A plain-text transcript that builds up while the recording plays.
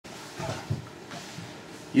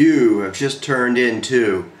You have just turned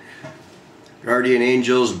into Guardian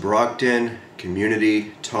Angels Brockton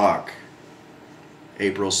Community Talk,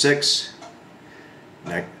 April 6,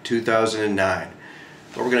 2009.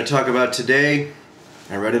 What we're going to talk about today,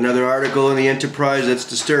 I read another article in the Enterprise that's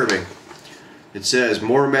disturbing. It says,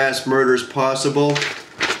 more mass murders possible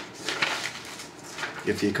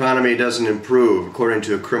if the economy doesn't improve, according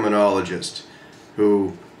to a criminologist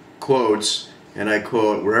who quotes, and I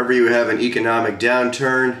quote, wherever you have an economic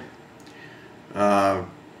downturn,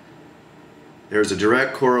 there's a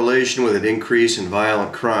direct correlation with an increase in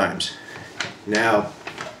violent crimes. Now,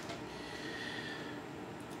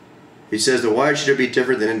 he says that why should it be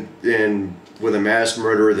different than with a mass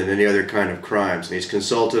murderer than any other kind of crimes? And he's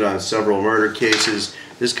consulted on several murder cases.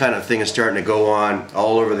 This kind of thing is starting to go on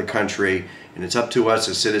all over the country, and it's up to us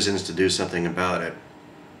as citizens to do something about it.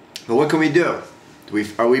 But what can we do?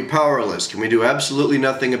 Are we powerless? Can we do absolutely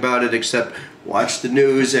nothing about it except watch the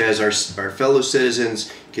news as our fellow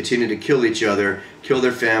citizens continue to kill each other, kill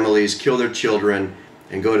their families, kill their children,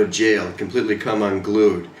 and go to jail and completely come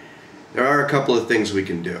unglued? There are a couple of things we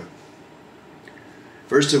can do.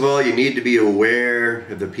 First of all, you need to be aware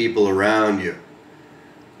of the people around you.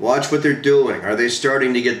 Watch what they're doing. Are they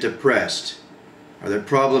starting to get depressed? Are there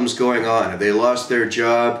problems going on? Have they lost their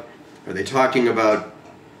job? Are they talking about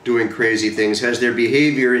doing crazy things? Has their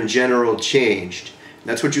behavior in general changed?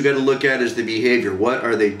 That's what you got to look at, is the behavior. What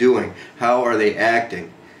are they doing? How are they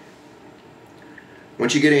acting?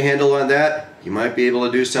 Once you get a handle on that, you might be able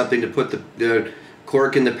to do something to put the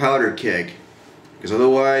cork in the powder keg. Because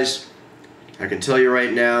otherwise, I can tell you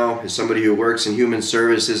right now, as somebody who works in human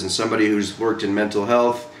services and somebody who's worked in mental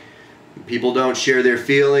health, people don't share their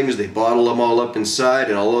feelings, they bottle them all up inside,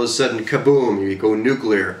 and all of a sudden, kaboom, you go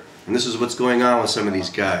nuclear. And this is what's going on with some of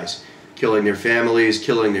these guys. Killing their families,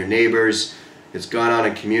 killing their neighbors. It's gone on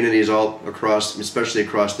in communities all across, especially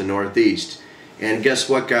across the Northeast. And guess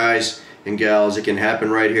what, guys and gals? It can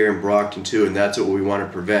happen right here in Brockton too, and that's what we want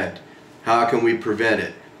to prevent. How can we prevent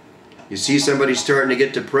it? You see somebody starting to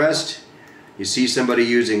get depressed, you see somebody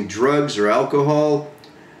using drugs or alcohol,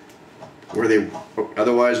 where they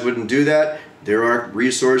otherwise wouldn't do that, there are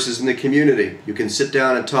resources in the community. You can sit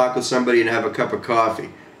down and talk with somebody and have a cup of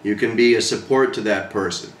coffee. You can be a support to that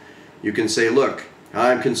person. You can say, look,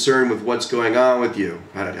 I'm concerned with what's going on with you.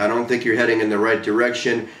 I don't think you're heading in the right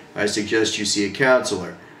direction. I suggest you see a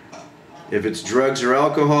counselor. If it's drugs or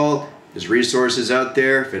alcohol, there's resources out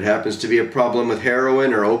there. If it happens to be a problem with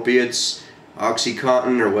heroin or opiates,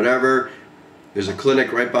 OxyContin or whatever, there's a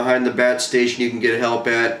clinic right behind the BAT station you can get help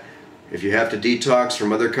at. If you have to detox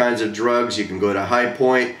from other kinds of drugs, you can go to High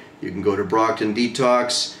Point, you can go to Brockton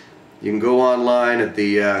Detox. You can go online at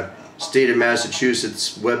the State of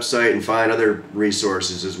Massachusetts website and find other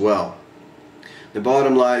resources as well. The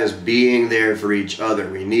bottom line is being there for each other.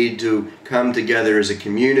 We need to come together as a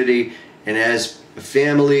community and as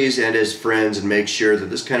families and as friends and make sure that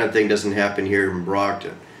this kind of thing doesn't happen here in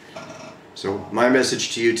Brockton. So my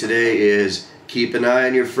message to you today is keep an eye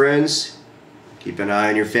on your friends, keep an eye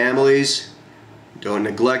on your families, don't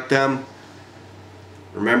neglect them.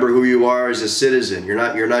 Remember who you are as a citizen. You're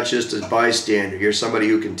not just a bystander. You're somebody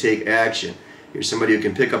who can take action. You're somebody who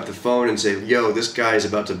can pick up the phone and say, yo, this guy is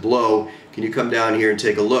about to blow. Can you come down here and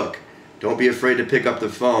take a look? Don't be afraid to pick up the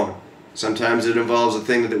phone. Sometimes it involves a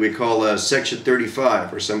thing that we call a Section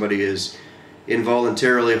 35, where somebody is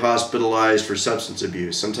involuntarily hospitalized for substance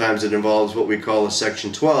abuse. Sometimes it involves what we call a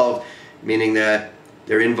Section 12, meaning that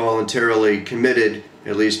they're involuntarily committed,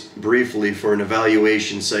 at least briefly, for an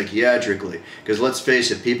evaluation psychiatrically. Because let's face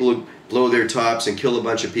it, people who blow their tops and kill a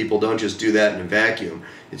bunch of people don't just do that in a vacuum.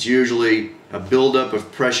 It's usually a buildup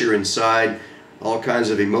of pressure inside, all kinds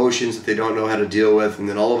of emotions that they don't know how to deal with, and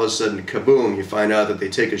then all of a sudden, kaboom, you find out that they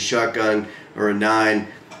take a shotgun or a 9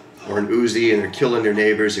 or an Uzi and they're killing their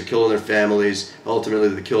neighbors, they're killing their families, ultimately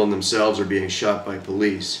they're killing themselves or being shot by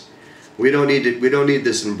police. We don't need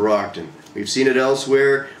this in Brockton. We've seen it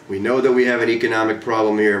elsewhere. We know that we have an economic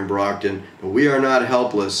problem here in Brockton, but we are not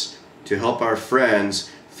helpless to help our friends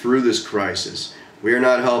through this crisis. We are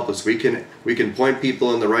not helpless. We can point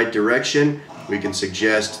people in the right direction. We can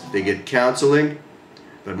suggest they get counseling,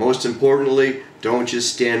 but most importantly, don't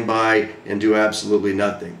just stand by and do absolutely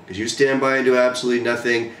nothing. Because you stand by and do absolutely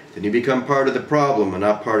nothing, then you become part of the problem and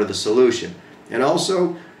not part of the solution. And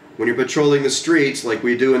also, when you're patrolling the streets, like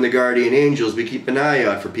we do in the Guardian Angels, we keep an eye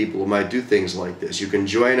out for people who might do things like this. You can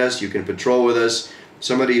join us, you can patrol with us.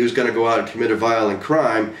 Somebody who's going to go out and commit a violent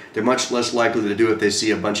crime, they're much less likely to do it if they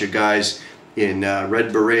see a bunch of guys in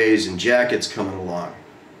red berets and jackets coming along.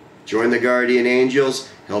 Join the Guardian Angels,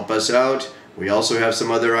 help us out. We also have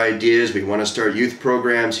some other ideas. We want to start youth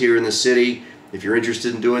programs here in the city. If you're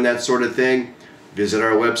interested in doing that sort of thing, visit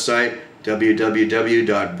our website,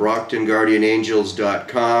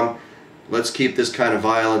 www.brocktonguardianangels.com. Let's keep this kind of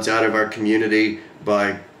violence out of our community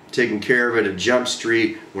by taking care of it at Jump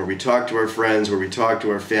Street, where we talk to our friends, where we talk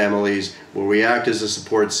to our families, where we act as a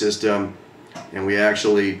support system, and we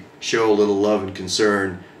actually show a little love and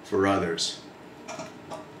concern for others.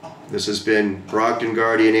 This has been Brockton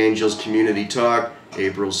Guardian Angels Community Talk,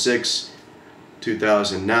 April 6,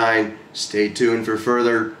 2009. Stay tuned for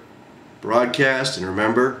further broadcast, and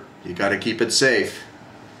remember, you got to keep it safe.